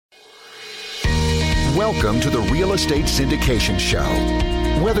Welcome to the Real Estate Syndication Show.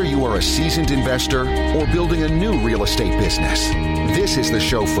 Whether you are a seasoned investor or building a new real estate business, this is the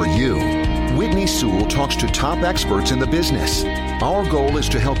show for you. Whitney Sewell talks to top experts in the business. Our goal is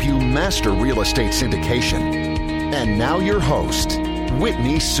to help you master real estate syndication. And now your host,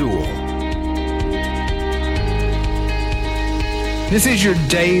 Whitney Sewell. This is your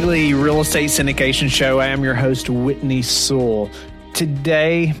daily real estate syndication show. I am your host, Whitney Sewell.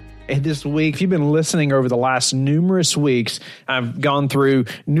 Today, this week, if you've been listening over the last numerous weeks, I've gone through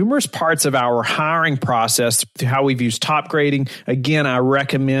numerous parts of our hiring process, how we've used top grading. Again, I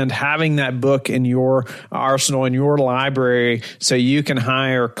recommend having that book in your arsenal, in your library, so you can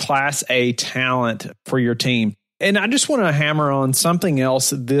hire Class A talent for your team. And I just want to hammer on something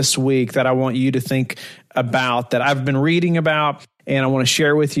else this week that I want you to think about, that I've been reading about, and I want to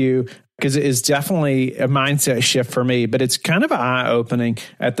share with you, because it is definitely a mindset shift for me, but it's kind of eye-opening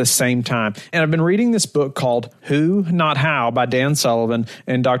at the same time. And I've been reading this book called Who, Not How by Dan Sullivan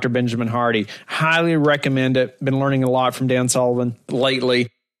and Dr. Benjamin Hardy. Highly recommend it. Been learning a lot from Dan Sullivan lately.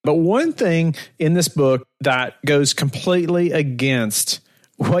 But one thing in this book that goes completely against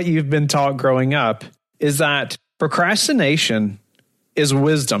what you've been taught growing up is that procrastination is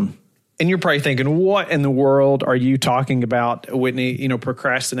wisdom. And you're probably thinking, what in the world are you talking about, Whitney? You know,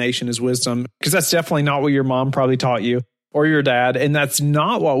 procrastination is wisdom. Because that's definitely not what your mom probably taught you or your dad. And that's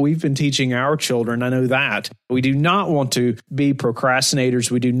not what we've been teaching our children. I know that. We do not want to be procrastinators.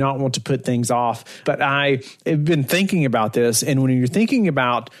 We do not want to put things off. But I have been thinking about this. And when you're thinking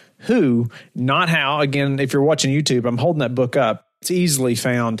about who, not how, again, if you're watching YouTube, I'm holding that book up. It's easily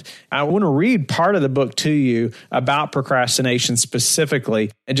found. I want to read part of the book to you about procrastination specifically,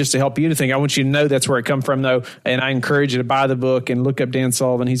 and just to help you to think. I want you to know that's where it come from, though. And I encourage you to buy the book and look up Dan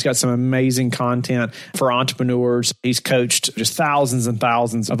Sullivan. He's got some amazing content for entrepreneurs. He's coached just thousands and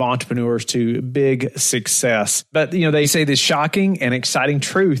thousands of entrepreneurs to big success. But, you know, they say this shocking and exciting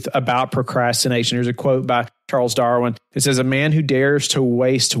truth about procrastination. Here's a quote by Charles Darwin. It says, "A man who dares to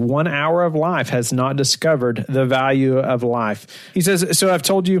waste 1 hour of life has not discovered the value of life." He says, so I've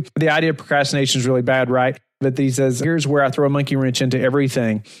told you the idea of procrastination is really bad, right? But he says, here's where I throw a monkey wrench into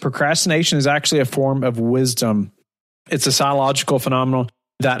everything. Procrastination is actually a form of wisdom. It's a psychological phenomenon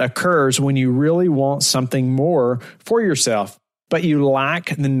that occurs when you really want something more for yourself, but you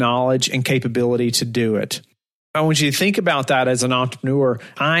lack the knowledge and capability to do it. I want you to think about that as an entrepreneur.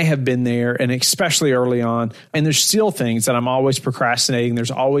 I have been there, and especially early on, and there's still things that I'm always procrastinating.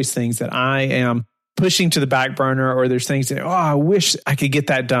 There's always things that I am pushing to the back burner, or there's things that, I wish I could get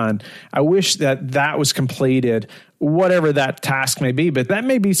that done. I wish that was completed, whatever that task may be. But that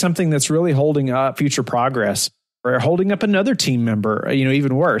may be something that's really holding up future progress, or holding up another team member,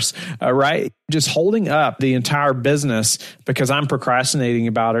 even worse, right? Just holding up the entire business because I'm procrastinating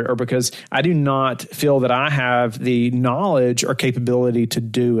about it, or because I do not feel that I have the knowledge or capability to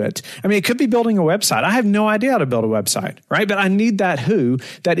do it. I mean, it could be building a website. I have no idea how to build a website, right? But I need that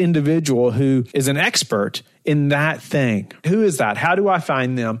individual who is an expert in that thing. Who is that? How do I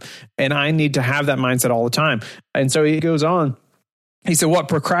find them? And I need to have that mindset all the time. And so he goes on. He said, what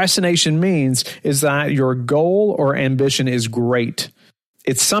procrastination means is that your goal or ambition is great.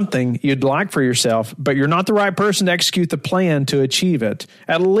 It's something you'd like for yourself, but you're not the right person to execute the plan to achieve it,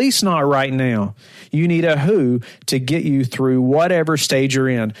 at least not right now. You need a who to get you through whatever stage you're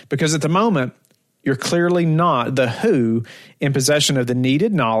in, because at the moment, you're clearly not the who in possession of the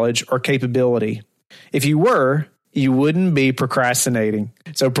needed knowledge or capability. If you were, you wouldn't be procrastinating.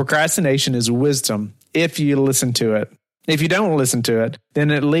 So procrastination is wisdom if you listen to it. If you don't listen to it,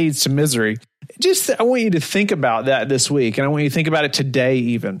 then it leads to misery. I want you to think about that this week, and I want you to think about it today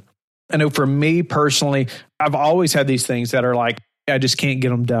even. I know for me personally, I've always had these things that are like, I just can't get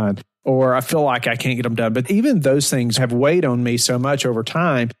them done, or I feel like I can't get them done. But even those things have weighed on me so much over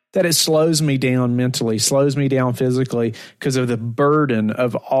time that it slows me down mentally, slows me down physically, because of the burden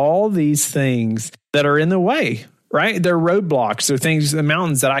of all these things that are in the way. Right? They're roadblocks. They're things, the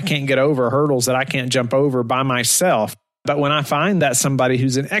mountains that I can't get over, hurdles that I can't jump over by myself. But when I find that somebody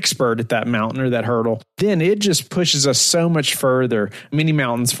who's an expert at that mountain or that hurdle, then it just pushes us so much further, many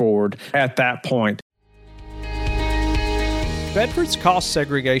mountains forward at that point. Bedford's Cost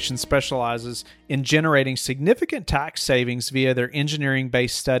Segregation specializes in generating significant tax savings via their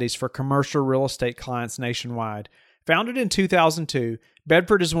engineering-based studies for commercial real estate clients nationwide. Founded in 2002,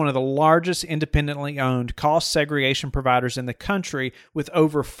 Bedford is one of the largest independently owned cost segregation providers in the country, with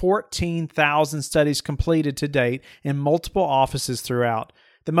over 14,000 studies completed to date in multiple offices throughout.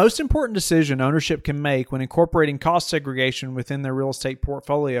 The most important decision ownership can make when incorporating cost segregation within their real estate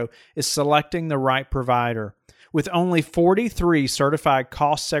portfolio is selecting the right provider. With only 43 certified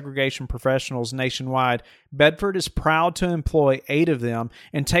cost segregation professionals nationwide, Bedford is proud to employ 8 of them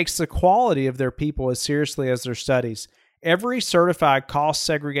and takes the quality of their people as seriously as their studies. Every certified cost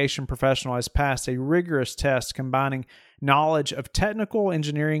segregation professional has passed a rigorous test combining knowledge of technical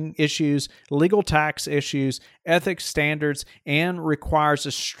engineering issues, legal tax issues, ethics standards, and requires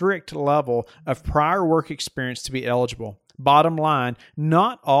a strict level of prior work experience to be eligible. Bottom line,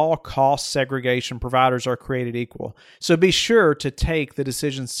 not all cost segregation providers are created equal. So be sure to take the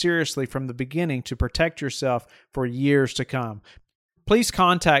decision seriously from the beginning to protect yourself for years to come. Please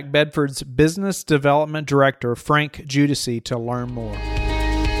contact Bedford's Business Development Director, Frank Judici, to learn more.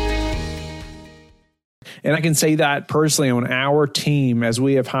 And I can say that personally on our team, as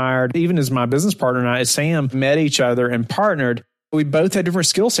we have hired, even as my business partner and I, as Sam met each other and partnered, we both had different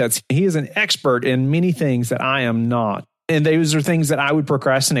skill sets. He is an expert in many things that I am not. And those are things that I would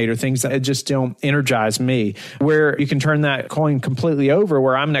procrastinate or things that just don't energize me, where you can turn that coin completely over,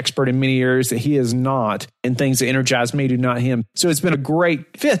 where I'm an expert in many areas that he is not, and things that energize me do not him. So it's been a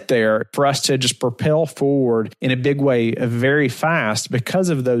great fit there for us to just propel forward in a big way very fast because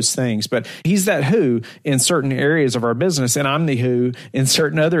of those things. But he's that who in certain areas of our business, and I'm the who in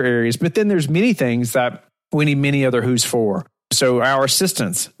certain other areas. But then there's many things that we need many other who's for. So our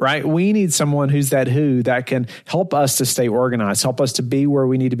assistants, right? We need someone who's that who that can help us to stay organized, help us to be where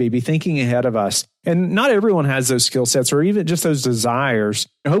we need to be thinking ahead of us. And not everyone has those skill sets or even just those desires.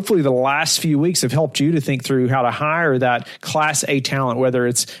 And hopefully the last few weeks have helped you to think through how to hire that Class A talent, whether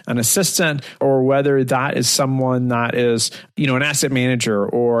it's an assistant or whether that is someone that is, an asset manager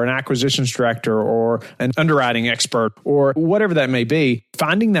or an acquisitions director or an underwriting expert or whatever that may be.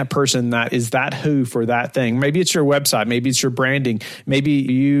 Finding that person that is that who for that thing. Maybe it's your website. Maybe it's your branding. Maybe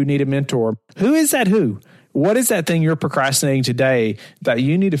you need a mentor. Who is that who? What is that thing you're procrastinating today that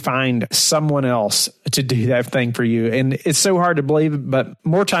you need to find someone else to do that thing for you? And it's so hard to believe, but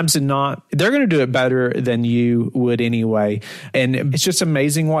more times than not, they're going to do it better than you would anyway. And it's just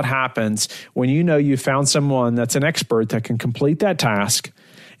amazing what happens when you found someone that's an expert that can complete that task,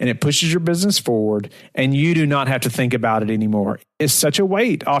 and it pushes your business forward, and you do not have to think about it anymore. It's such a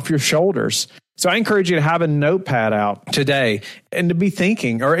weight off your shoulders. So I encourage you to have a notepad out today and to be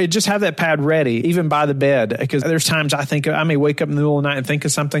thinking, or just have that pad ready, even by the bed, because there's times I may wake up in the middle of the night and think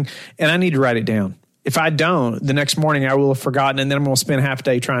of something, and I need to write it down. If I don't, the next morning I will have forgotten, and then I'm going to spend half a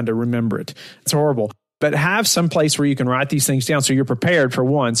day trying to remember it. It's horrible. But have some place where you can write these things down so you're prepared for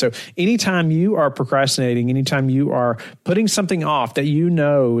one. So anytime you are procrastinating, anytime you are putting something off that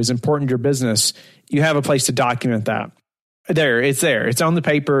is important to your business, you have a place to document that. It's there. It's on the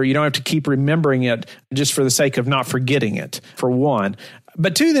paper. You don't have to keep remembering it just for the sake of not forgetting it, for one.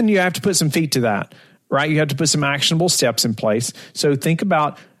 But two, then you have to put some feet to that, right? You have to put some actionable steps in place. So think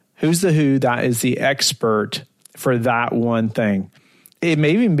about who's the who that is the expert for that one thing. It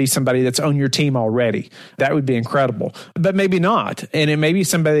may even be somebody that's on your team already. That would be incredible, but maybe not. And it may be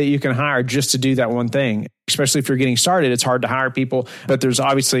somebody that you can hire just to do that one thing. Especially if you're getting started, it's hard to hire people. But there's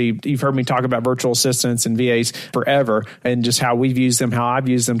obviously, you've heard me talk about virtual assistants and VAs forever, and just how we've used them, how I've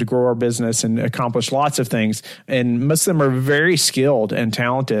used them to grow our business and accomplish lots of things. And most of them are very skilled and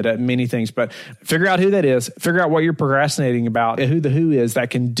talented at many things. But figure out who that is, figure out what you're procrastinating about, who the who is that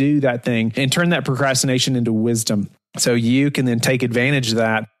can do that thing, and turn that procrastination into wisdom. So you can then take advantage of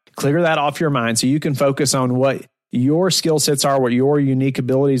that, clear that off your mind so you can focus on what your skill sets are, what your unique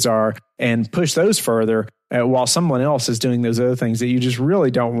abilities are, and push those further while someone else is doing those other things that you just really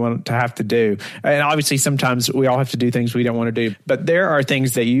don't want to have to do. And obviously, sometimes we all have to do things we don't want to do. But there are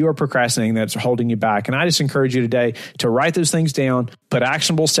things that you are procrastinating that's holding you back. And I just encourage you today to write those things down, put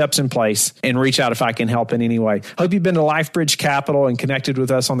actionable steps in place, and reach out if I can help in any way. Hope you've been to LifeBridge Capital and connected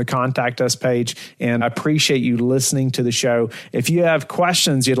with us on the Contact Us page. And I appreciate you listening to the show. If you have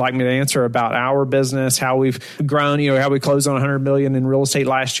questions you'd like me to answer about our business, how we've grown, how we closed on $100 million in real estate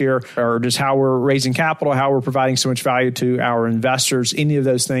last year, or just how we're raising capital, how we're providing so much value to our investors, any of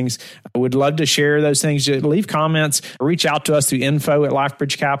those things, I would love to share those things. Leave comments, reach out to us through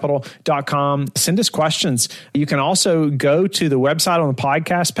info@lifebridgecapital.com. Send us questions. You can also go to the website on the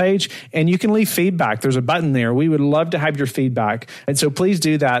podcast page and you can leave feedback. There's a button there. We would love to have your feedback. And so please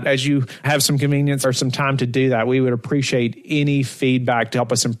do that as you have some convenience or some time to do that. We would appreciate any feedback to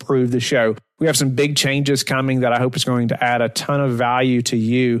help us improve the show. We have some big changes coming that I hope is going to add a ton of value to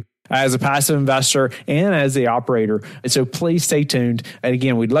you as a passive investor and as the operator. And so please stay tuned. And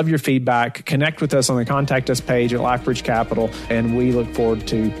again, we'd love your feedback. Connect with us on the Contact Us page at LifeBridge Capital. And we look forward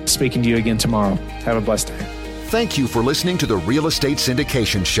to speaking to you again tomorrow. Have a blessed day. Thank you for listening to the Real Estate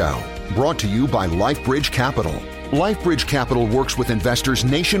Syndication Show, brought to you by LifeBridge Capital. LifeBridge Capital works with investors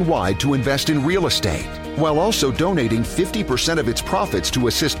nationwide to invest in real estate, while also donating 50% of its profits to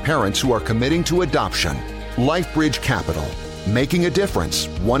assist parents who are committing to adoption. LifeBridge Capital, making a difference,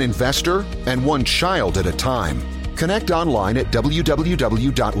 one investor and one child at a time. Connect online at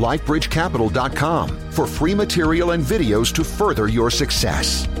www.lifebridgecapital.com for free material and videos to further your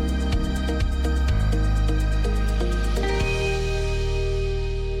success.